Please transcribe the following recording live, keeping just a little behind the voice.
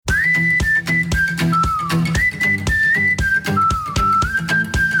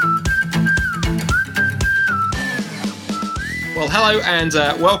Hello and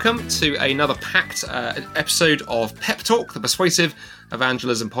welcome to another packed episode of Pep Talk, the Persuasive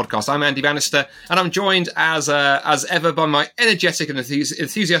Evangelism Podcast. I'm Andy Bannister, and I'm joined as ever by my energetic and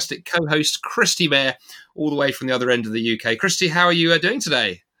enthusiastic co-host, Christy Mayer, all the way from the other end of the UK. Christy, how are you doing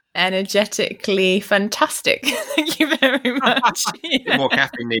today? Energetically fantastic. Thank you very much. A bit more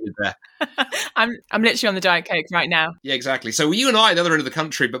caffeine needed there. I'm literally on the Diet Coke right now. Yeah, exactly. So you and I at the other end of the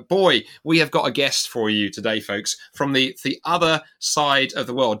country, but boy, we have got a guest for you today, folks, from the other side of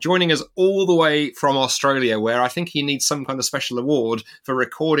the world, joining us all the way from Australia, where I think he needs some kind of special award for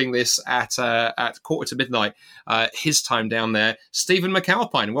recording this at 12:45, his time down there. Stephen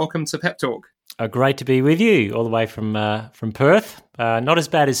McAlpine, welcome to Pep Talk. Great to be with you, all the way from Perth. Not as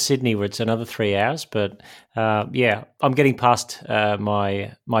bad as Sydney, where it's another 3 hours, but I'm getting past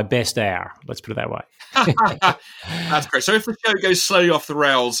my best hour. Let's put it that way. That's great. So if the show goes slowly off the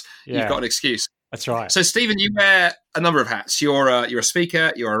rails, You've got an excuse. That's right. So, Stephen, you wear a number of hats. You're a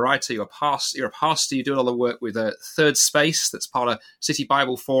speaker, you're a writer, you're a pastor. You do a lot of work with Third Space, that's part of City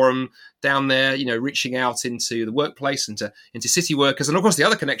Bible Forum down there. You know, reaching out into the workplace, into city workers, and of course, the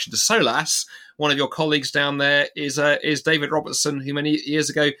other connection to SOLAS. One of your colleagues down there is David Robertson, who many years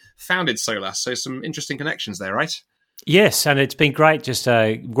ago founded SOLAS. So, some interesting connections there, right? Yes, and it's been great just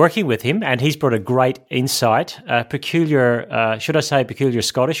working with him, and he's brought a great insight, peculiar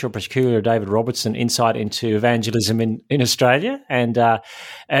Scottish or peculiar David Robertson insight into evangelism in Australia, and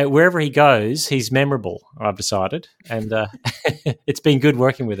wherever he goes, he's memorable, I've decided, and it's been good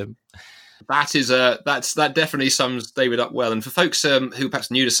working with him. That definitely sums David up well. And for folks who perhaps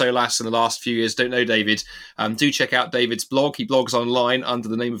new to SOLAS in the last few years, don't know David, do check out David's blog. He blogs online under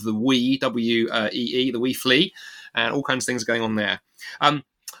the name of the WEE, W-E-E, the WEE Flea, and all kinds of things going on there.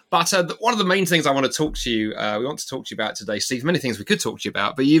 But one of the main things I want to talk to you, about today, Steve, many things we could talk to you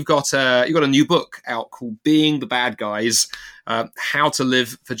about, but you've got a new book out called Being the Bad Guys, How to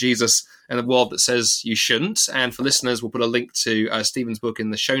Live for Jesus in a World That Says You Shouldn't. And for listeners, we'll put a link to Stephen's book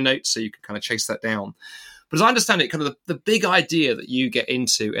in the show notes so you can kind of chase that down. But as I understand it, kind of the big idea that you get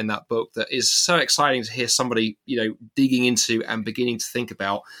into in that book that is so exciting to hear somebody, digging into and beginning to think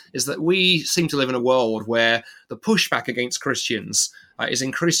about is that we seem to live in a world where the pushback against Christians is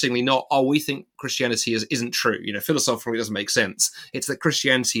increasingly not, we think Christianity isn't true. Philosophically it doesn't make sense. It's that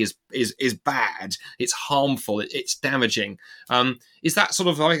Christianity is bad. It's harmful. It's damaging. Is that sort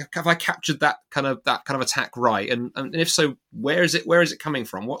of have I captured that kind of attack right? And if so, where is it coming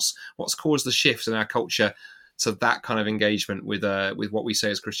from? What's caused the shift in our culture to that kind of engagement with what we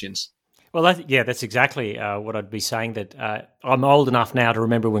say as Christians? Well, that's exactly what I'd be saying, that I'm old enough now to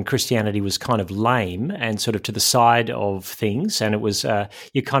remember when Christianity was kind of lame and sort of to the side of things, and it was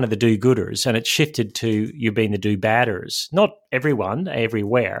you're kind of the do-gooders, and it shifted to you being the do-badders. Not everyone,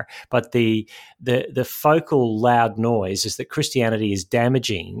 everywhere, but the focal loud noise is that Christianity is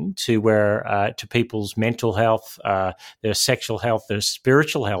damaging to people's mental health, their sexual health, their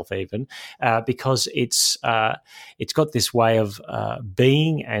spiritual health even, because it's got this way of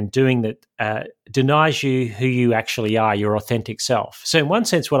being and doing that denies you who you actually are, your authentic self. So in one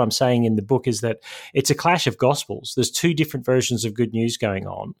sense, what I'm saying in the book is that it's a clash of gospels. There's two different versions of good news going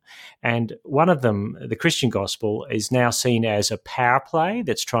on. And one of them, the Christian gospel, is now seen as a power play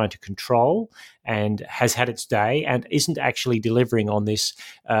that's trying to control and has had its day and isn't actually delivering on this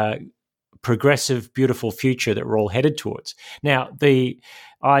progressive, beautiful future that we're all headed towards. Now, the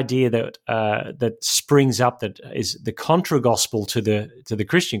idea that springs up, that is the contra gospel to the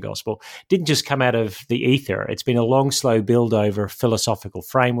Christian gospel, didn't just come out of the ether. It's been a long, slow build over philosophical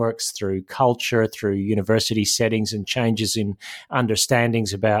frameworks, through culture, through university settings, and changes in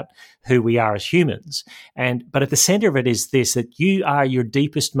understandings about who we are as humans. But at the center of it is this: that you are your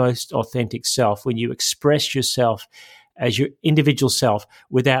deepest, most authentic self when you express yourself as your individual self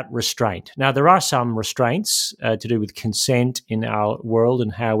without restraint. Now, there are some restraints to do with consent in our world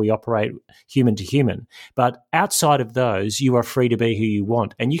and how we operate human to human. But outside of those, you are free to be who you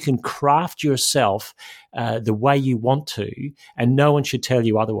want. And you can craft yourself the way you want to, and no one should tell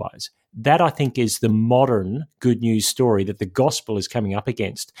you otherwise. That, I think, is the modern good news story that the gospel is coming up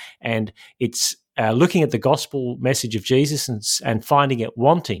against. And it's looking at the gospel message of Jesus and finding it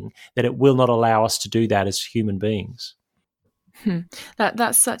wanting that it will not allow us to do that as human beings.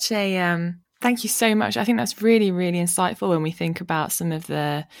 That's such a thank you so much. I think that's really, really insightful when we think about some of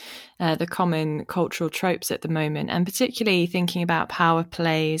the common cultural tropes at the moment, and particularly thinking about power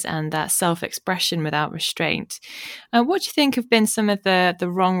plays and that self-expression without restraint. What do you think have been some of the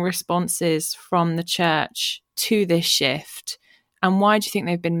wrong responses from the church to this shift, and why do you think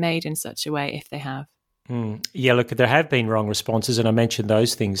they've been made in such a way, if they have? Yeah, look, there have been wrong responses, and I mentioned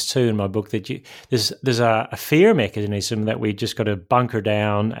those things too in my book. That there's a fear mechanism that we just got to bunker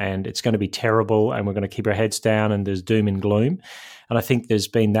down, and it's going to be terrible, and we're going to keep our heads down, and there's doom and gloom. And I think there's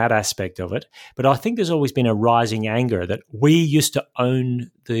been that aspect of it, but I think there's always been a rising anger that we used to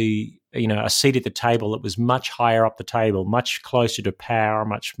own a seat at the table that was much higher up the table, much closer to power,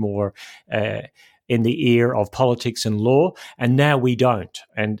 much more in the ear of politics and law, and now we don't.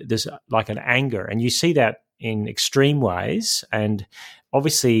 And there's like an anger, and you see that in extreme ways. And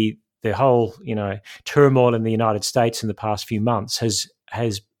obviously, the whole turmoil in the United States in the past few months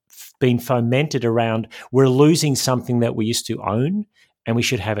has been fomented around we're losing something that we used to own, and we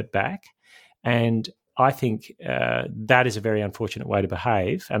should have it back. And I think that is a very unfortunate way to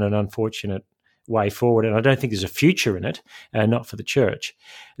behave, and an unfortunate way forward, and I don't think there's a future in it, not for the church.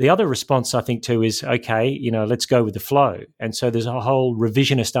 The other response, I think, too, is, okay, let's go with the flow. And so there's a whole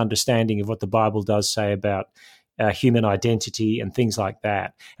revisionist understanding of what the Bible does say about human identity and things like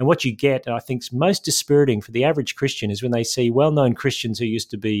that. And what you get, I think, is most dispiriting for the average Christian is when they see well-known Christians who used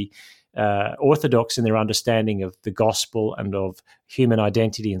to be orthodox in their understanding of the gospel and of human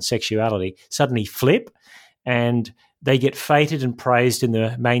identity and sexuality suddenly flip, and they get feted and praised in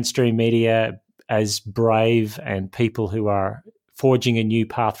the mainstream media as brave and people who are forging a new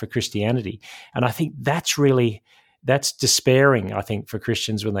path for Christianity. And I think that's despairing, I think, for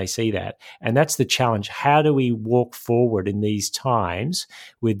Christians when they see that. And that's the challenge. How do we walk forward in these times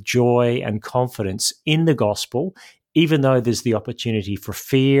with joy and confidence in the gospel, even though there's the opportunity for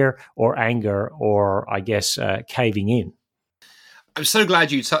fear or anger or, I guess, caving in? I'm so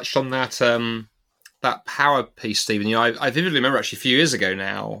glad you touched on that power piece, Stephen. I vividly remember actually a few years ago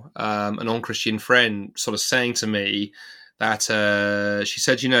now, a non-Christian friend sort of saying to me that she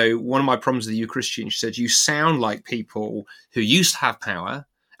said, one of my problems with you Christians, she said, you sound like people who used to have power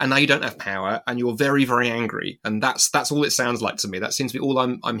and now you don't have power and you're very, very angry. And that's all it sounds like to me. That seems to be all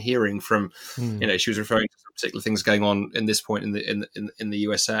I'm hearing from, she was referring to some particular things going on in this point in the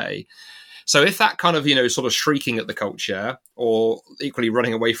USA. So if that kind of, sort of shrieking at the culture or equally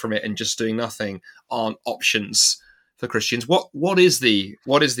running away from it and just doing nothing aren't options for Christians, what is the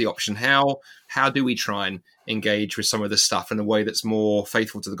option? How do we try and engage with some of this stuff in a way that's more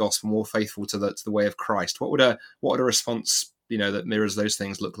faithful to the gospel, more faithful to the way of Christ? What would a response, that mirrors those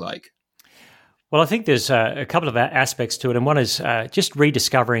things look like? Well, I think there's a couple of aspects to it, and one is just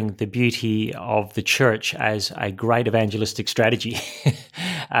rediscovering the beauty of the church as a great evangelistic strategy.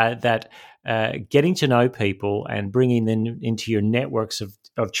 That getting to know people and bringing them into your networks of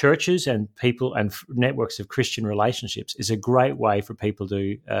churches and people and networks of Christian relationships is a great way for people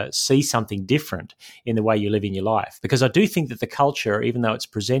to see something different in the way you live in your life. Because I do think that the culture, even though it's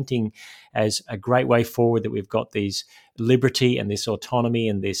presenting as a great way forward, that we've got these liberty and this autonomy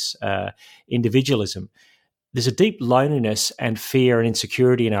and this individualism, there's a deep loneliness and fear and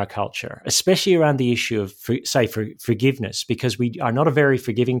insecurity in our culture, especially around the issue of, forgiveness, because we are not a very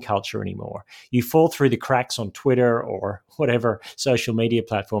forgiving culture anymore. You fall through the cracks on Twitter or whatever social media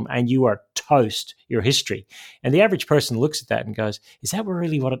platform, and you are toast your history. And the average person looks at that and goes, is that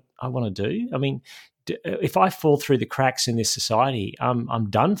really what I want to do? I mean, if I fall through the cracks in this society, I'm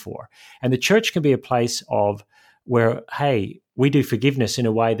done for. And the church can be a place of where, hey, we do forgiveness in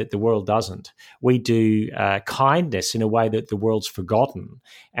a way that the world doesn't. We do kindness in a way that the world's forgotten.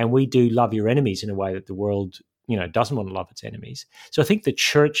 And we do love your enemies in a way that the world, doesn't want to love its enemies. So I think the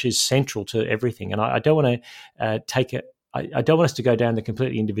church is central to everything. And I don't want to I don't want us to go down the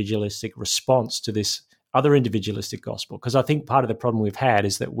completely individualistic response to this other individualistic gospel, because I think part of the problem we've had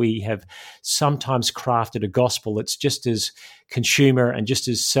is that we have sometimes crafted a gospel that's just as consumer and just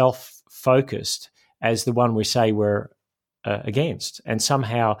as self-focused as the one we say we're against. And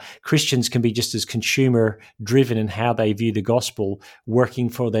somehow Christians can be just as consumer-driven in how they view the gospel working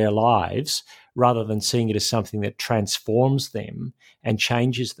for their lives, rather than seeing it as something that transforms them and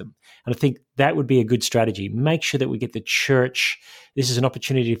changes them. And I think that would be a good strategy. Make sure that we get the church. This is an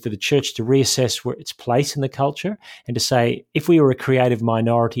opportunity for the church to reassess where its place in the culture and to say, if we were a creative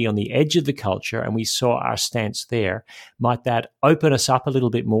minority on the edge of the culture and we saw our stance there, might that open us up a little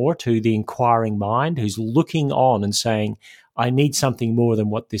bit more to the inquiring mind who's looking on and saying, I need something more than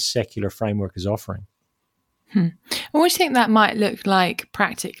what this secular framework is offering? And what do you think that might look like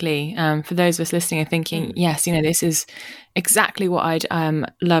practically for those of us listening and thinking, yes, this is exactly what I'd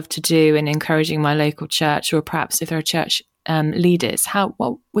love to do in encouraging my local church, or perhaps if there are church leaders,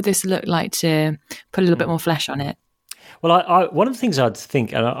 what would this look like to put a little bit more flesh on it? Well, I one of the things I'd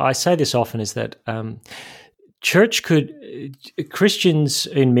think, and I say this often, is that Christians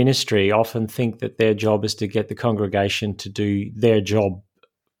in ministry often think that their job is to get the congregation to do their job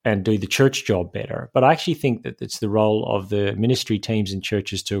and do the church job better. But I actually think that it's the role of the ministry teams in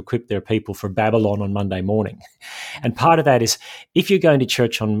churches to equip their people for Babylon on Monday morning. And part of that is, if you're going to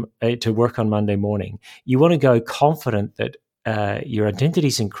church to work on Monday morning, you want to go confident that your identity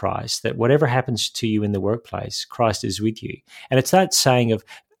is in Christ, that whatever happens to you in the workplace, Christ is with you. And it's that saying of,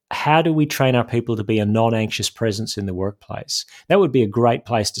 how do we train our people to be a non-anxious presence in the workplace? That would be a great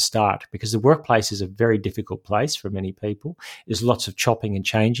place to start, because the workplace is a very difficult place for many people. There's lots of chopping and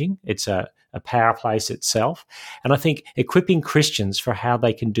changing. It's a power place itself. And I think equipping Christians for how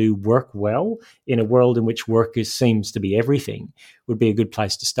they can do work well in a world in which work seems to be everything would be a good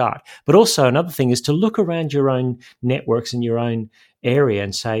place to start. But also another thing is to look around your own networks and your own area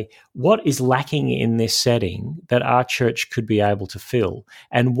and say, what is lacking in this setting that our church could be able to fill?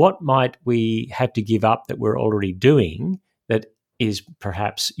 And what might we have to give up that we're already doing that is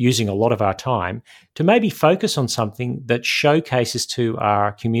perhaps using a lot of our time to maybe focus on something that showcases to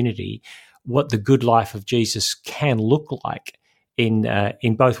our community what the good life of Jesus can look like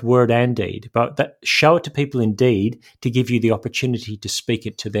in both word and deed, but that show it to people in deed to give you the opportunity to speak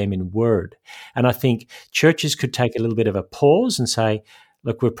it to them in word. And I think churches could take a little bit of a pause and say,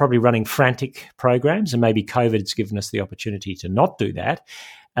 look, we're probably running frantic programs, and maybe COVID's given us the opportunity to not do that.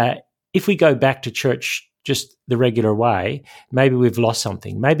 If we go back to church just the regular way, maybe we've lost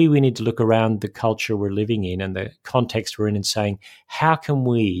something. Maybe we need to look around the culture we're living in and the context we're in and saying, how can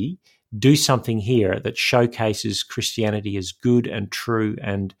we do something here that showcases Christianity as good and true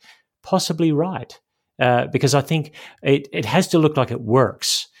and possibly right? Because I think it has to look like it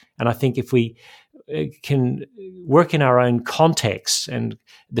works. And I think if we can work in our own context and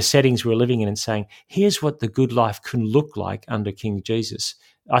the settings we're living in and saying, here's what the good life can look like under King Jesus,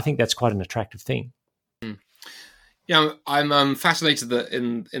 I think that's quite an attractive thing. Yeah, I'm fascinated that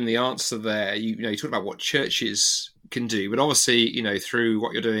in the answer there, you talk about what churches can do, but obviously, through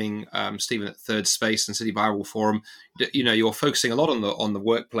what you're doing, Stephen, at Third Space and City Bible Forum, you're focusing a lot on the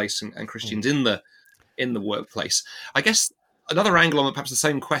workplace and Christians in the workplace. I guess another angle on perhaps the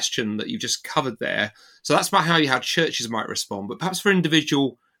same question that you just covered there. So that's about how churches might respond, but perhaps for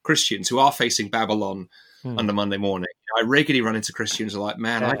individual Christians who are facing Babylon under Monday morning, I regularly run into Christians who are like,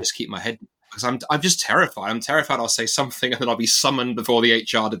 man, I just keep my head, because I'm just terrified. I'm terrified I'll say something and then I'll be summoned before the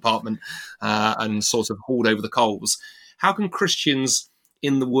HR department and sort of hauled over the coals. How can Christians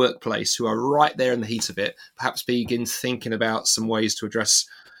in the workplace who are right there in the heat of it perhaps begin thinking about some ways to address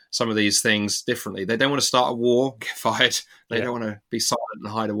some of these things differently? They don't want to start a war, get fired. They don't want to be silent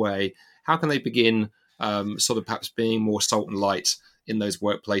and hide away. How can they begin sort of perhaps being more salt and light in those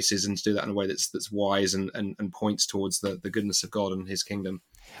workplaces, and to do that in a way that's wise and points towards the goodness of God and his kingdom?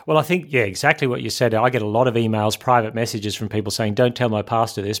 Well, I think, exactly what you said. I get a lot of emails, private messages from people saying, don't tell my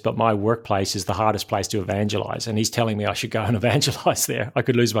pastor this, but my workplace is the hardest place to evangelize. And he's telling me I should go and evangelize there. I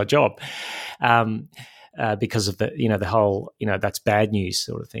could lose my job because of the whole, that's bad news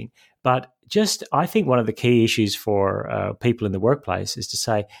sort of thing. But I think one of the key issues for people in the workplace is to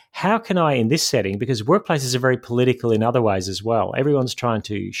say, how can I, in this setting, because workplaces are very political in other ways as well. Everyone's trying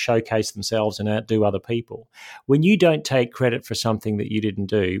to showcase themselves and outdo other people. When you don't take credit for something that you didn't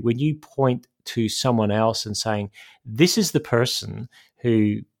do, when you point to someone else and saying, this is the person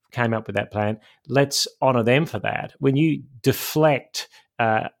who came up with that plan, let's honor them for that. When you deflect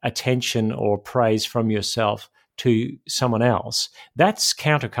attention or praise from yourself to someone else, that's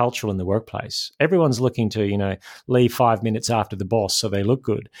countercultural in the workplace. Everyone's looking to, leave 5 minutes after the boss so they look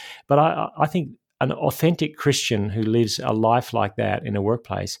good. But I think an authentic Christian who lives a life like that in a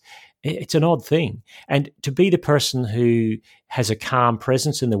workplace, it's an odd thing. And to be the person who has a calm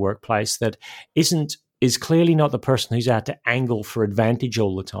presence in the workplace that is clearly not the person who's out to angle for advantage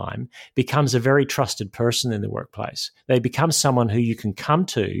all the time, becomes a very trusted person in the workplace. They become someone who you can come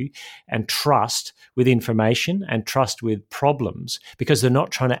to and trust with information and trust with problems, because they're not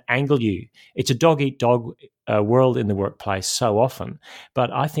trying to angle you. It's a dog-eat-dog world in the workplace so often.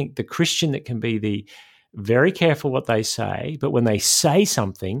 But I think the Christian that can be very careful what they say, but when they say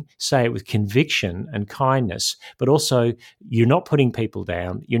something, say it with conviction and kindness, but also you're not putting people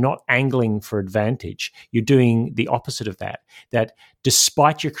down, you're not angling for advantage, you're doing the opposite of that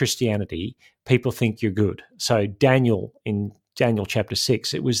despite your Christianity, people think you're good. So Daniel, in Daniel chapter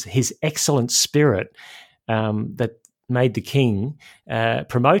 6, it was his excellent spirit that made the king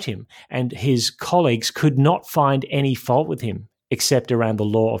promote him, and his colleagues could not find any fault with him except around the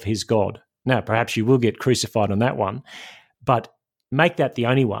law of his God. Now, perhaps you will get crucified on that one, but make that the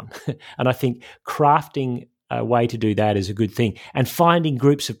only one. And I think crafting a way to do that is a good thing. And finding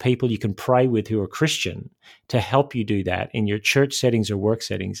groups of people you can pray with who are Christian to help you do that in your church settings or work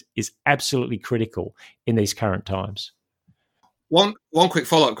settings is absolutely critical in these current times. One quick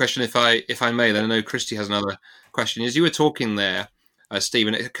follow-up question, if I may, then I know Christy has another question. As you were talking there,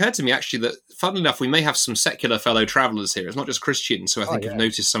 Stephen, it occurred to me actually that, funnily enough, we may have some secular fellow travellers here. It's not just Christians who I think have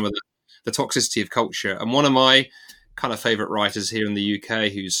noticed some of the toxicity of culture. And one of my kind of favourite writers here in the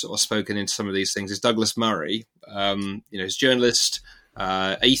UK who's sort of spoken into some of these things is Douglas Murray. He's a journalist,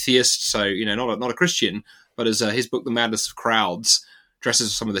 atheist, so not a Christian, but as his book The Madness of Crowds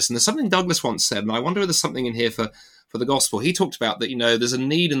addresses some of this. And there's something Douglas once said, and I wonder if there's something in here for the gospel. He talked about that, there's a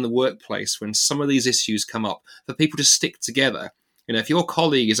need in the workplace when some of these issues come up for people to stick together. If your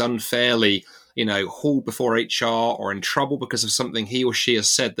colleague is unfairly, hauled before HR or in trouble because of something he or she has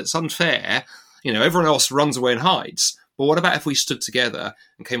said that's unfair, everyone else runs away and hides. But what about if we stood together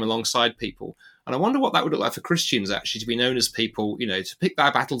and came alongside people? And I wonder what that would look like for Christians, actually, to be known as people, to pick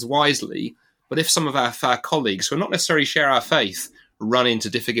their battles wisely. But if some of our colleagues who are not necessarily share our faith run into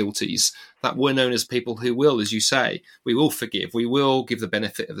difficulties, that we're known as people who will, as you say, we will forgive, we will give the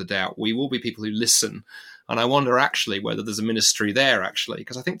benefit of the doubt, we will be people who listen. And I wonder actually whether there's a ministry there, actually,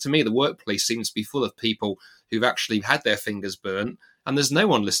 because I think to me the workplace seems to be full of people who've actually had their fingers burnt and there's no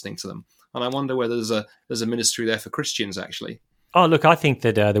one listening to them. And I wonder whether there's a ministry there for Christians, actually. Oh, look, I think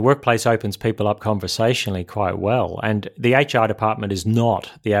that the workplace opens people up conversationally quite well, and the HR department is not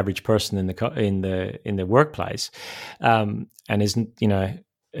the average person in the workplace, and isn't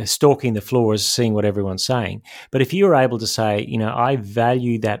stalking the floors, seeing what everyone's saying. But if you are able to say, I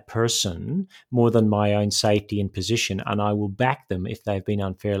value that person more than my own safety and position, and I will back them if they've been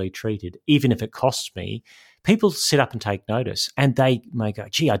unfairly treated, even if it costs me, people sit up and take notice, and they may go,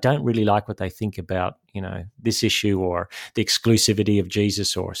 gee, I don't really like what they think about, this issue or the exclusivity of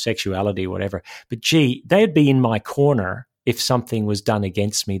Jesus or sexuality or whatever. But gee, they'd be in my corner if something was done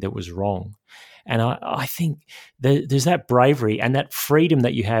against me that was wrong. And I think there's that bravery and that freedom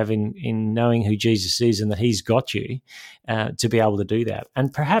that you have in knowing who Jesus is and that he's got you to be able to do that.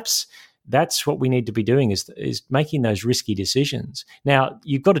 And perhaps that's what we need to be doing is making those risky decisions. Now,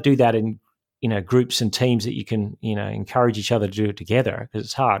 you've got to do that in groups and teams that you can, encourage each other to do it together, because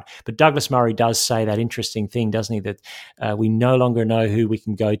it's hard. But Douglas Murray does say that interesting thing, doesn't he, that we no longer know who we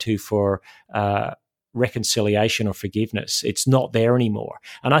can go to for reconciliation or forgiveness. It's not there anymore.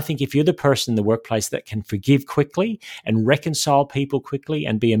 And I think if you're the person in the workplace that can forgive quickly and reconcile people quickly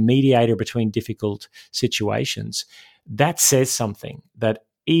and be a mediator between difficult situations, that says something, that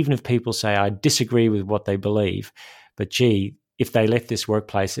even if people say, I disagree with what they believe, but gee, if they left this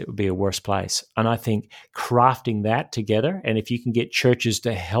workplace, it would be a worse place. And I think crafting that together, and if you can get churches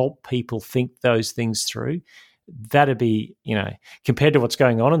to help people think those things through, that'd be, compared to what's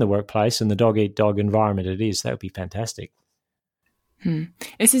going on in the workplace and the dog-eat-dog environment it is, that would be fantastic.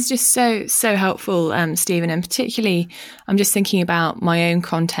 This is just so helpful, Stephen, and particularly I'm just thinking about my own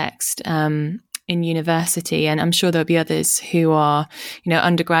context in university, and I'm sure there'll be others who are,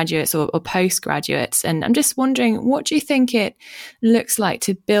 undergraduates or postgraduates. And I'm just wondering, what do you think it looks like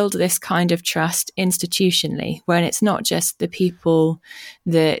to build this kind of trust institutionally, when it's not just the people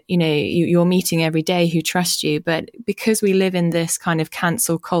that, you're meeting every day who trust you, but because we live in this kind of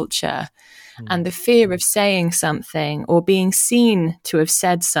cancel culture and the fear of saying something or being seen to have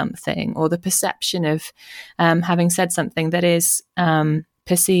said something, or the perception of having said something that is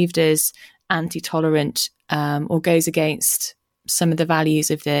perceived as anti-tolerant or goes against some of the values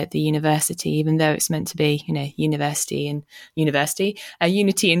of the university, even though it's meant to be, unity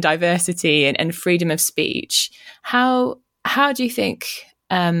and diversity and freedom of speech. How do you think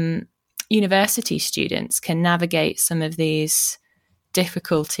university students can navigate some of these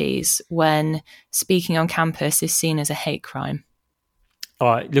difficulties when speaking on campus is seen as a hate crime?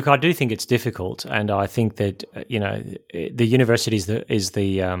 Look, I do think it's difficult, and I think that the university is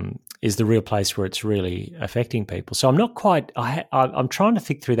the real place where it's really affecting people. So I'm not quite. I'm trying to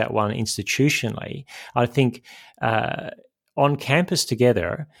think through that one institutionally. I think on campus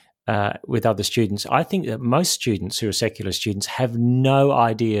together with other students, I think that most students who are secular students have no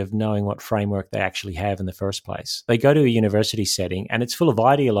idea of knowing what framework they actually have in the first place. They go to a university setting, and it's full of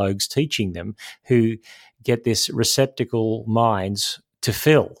ideologues teaching them who get this receptacle minds to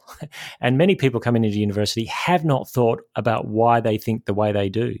fill. And many people coming into university have not thought about why they think the way they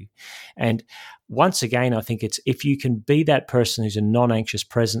do. And once again, I think it's if you can be that person who's a non-anxious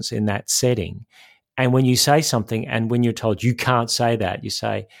presence in that setting, and when you say something and when you're told you can't say that, you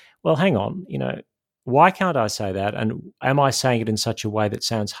say, well, hang on, why can't I say that? And am I saying it in such a way that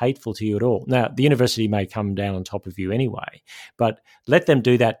sounds hateful to you at all? Now, the university may come down on top of you anyway, but let them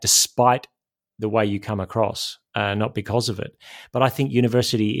do that despite the way you come across, not because of it. But I think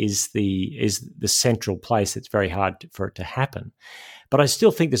university is the central place. It's very hard for it to happen. But I still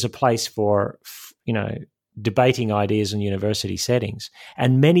think there's a place for, debating ideas in university settings.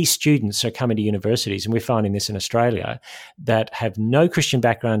 And many students are coming to universities, and we're finding this in Australia, that have no Christian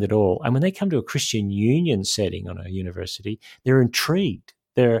background at all. And when they come to a Christian union setting on a university, they're intrigued.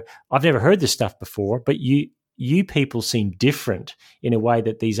 I've never heard this stuff before, but you people seem different in a way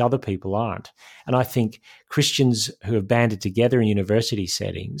that these other people aren't. And I think Christians who have banded together in university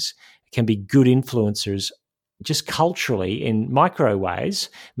settings can be good influencers just culturally in micro ways,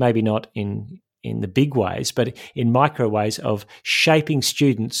 maybe not in the big ways, but in micro ways of shaping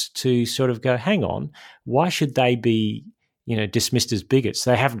students to sort of go, hang on, why should they be, dismissed as bigots?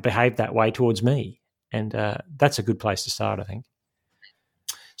 They haven't behaved that way towards me. And that's a good place to start, I think.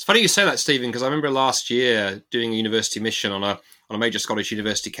 It's funny you say that, Stephen, because I remember last year doing a university mission on a major Scottish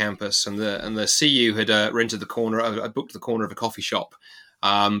university campus, and the CU had rented the corner, booked the corner of a coffee shop.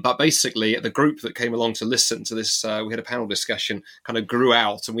 But basically, the group that came along to listen to this, we had a panel discussion, kind of grew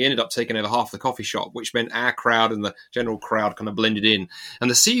out, and we ended up taking over half the coffee shop, which meant our crowd and the general crowd kind of blended in. And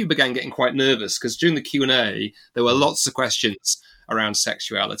the CU began getting quite nervous because during the Q&A, there were lots of questions around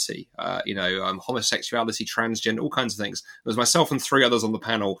sexuality, homosexuality, transgender, all kinds of things. There was myself and 3 others on the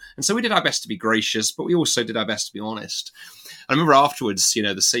panel. And so we did our best to be gracious, but we also did our best to be honest. I remember afterwards,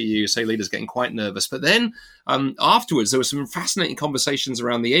 the CU leaders getting quite nervous. But then afterwards, there were some fascinating conversations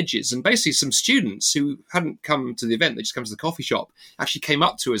around the edges. And basically some students who hadn't come to the event, they just come to the coffee shop, actually came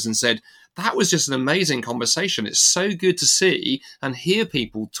up to us and said, that was just an amazing conversation. It's so good to see and hear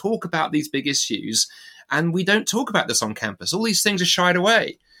people talk about these big issues. And we don't talk about this on campus. All these things are shied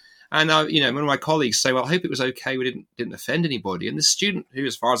away. And, one of my colleagues say, well, I hope it was okay. We didn't offend anybody. And this student, who,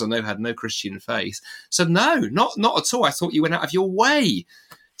 as far as I know, had no Christian faith, said, no, not at all. I thought you went out of your way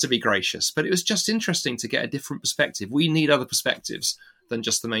to be gracious. But it was just interesting to get a different perspective. We need other perspectives than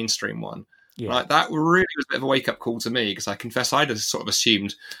just the mainstream one. Yeah. Like, that really was a bit of a wake-up call to me, because I confess I'd have sort of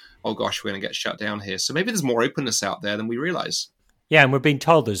assumed, oh, gosh, we're going to get shut down here. So maybe there's more openness out there than we realise. Yeah, and we're being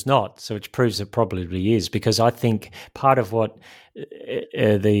told there's not, so which proves it probably is, because I think part of what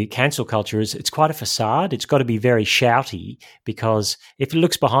the cancel culture is, it's quite a facade. It's got to be very shouty, because if it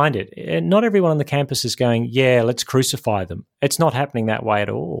looks behind it, not everyone on the campus is going, yeah, let's crucify them. It's not happening that way at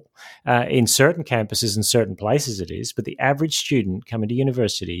all. In certain campuses and certain places it is, but the average student coming to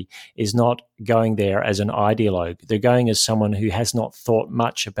university is not going there as an ideologue. They're going as someone who has not thought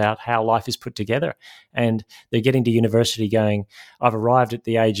much about how life is put together. And they're getting to university going, I've arrived at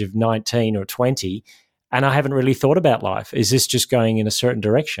the age of 19 or 20 and I haven't really thought about life. Is this just going in a certain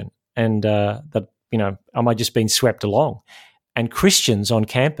direction? And am I just being swept along? And Christians on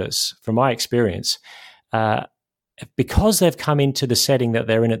campus, from my experience, because they've come into the setting that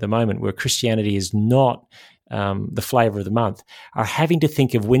they're in at the moment, where Christianity is not the flavour of the month, are having to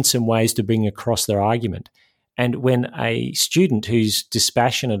think of winsome ways to bring across their argument. And when a student who's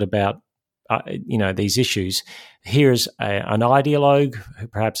dispassionate about these issues hears an ideologue,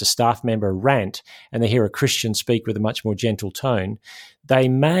 perhaps a staff member, rant, and they hear a Christian speak with a much more gentle tone, they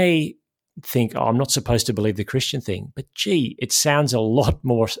may think, I'm not supposed to believe the Christian thing. But gee, it sounds a lot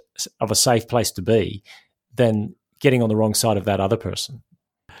more of a safe place to be than getting on the wrong side of that other person.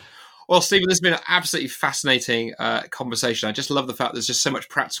 Well, Stephen, this has been an absolutely fascinating conversation. I just love the fact there's just so much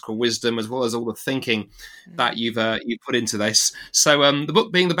practical wisdom, as well as all the thinking that you've put into this. So the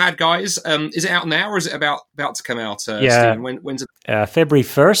book being The Bad Guys, is it out now, or is it about to come out, Stephen? When's it? February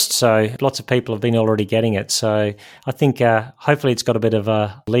 1st, so lots of people have been already getting it. So I think hopefully it's got a bit of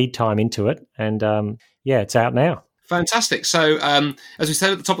a lead time into it, and it's out now. Fantastic. So, as we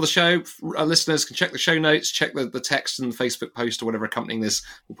said at the top of the show, our listeners can check the show notes, check the text and the Facebook post or whatever accompanying this.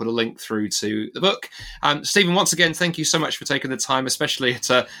 We'll put a link through to the book. Stephen, once again, thank you so much for taking the time, especially at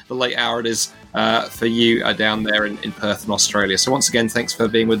the late hour it is for you down there in Perth in Australia. So once again, thanks for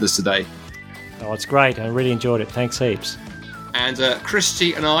being with us today. Oh, it's great. I really enjoyed it. Thanks heaps. And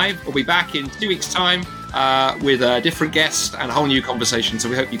Christy and I will be back in 2 weeks' time with a different guest and a whole new conversation. So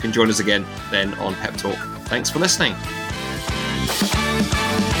we hope you can join us again then on Pep Talk. Thanks for listening.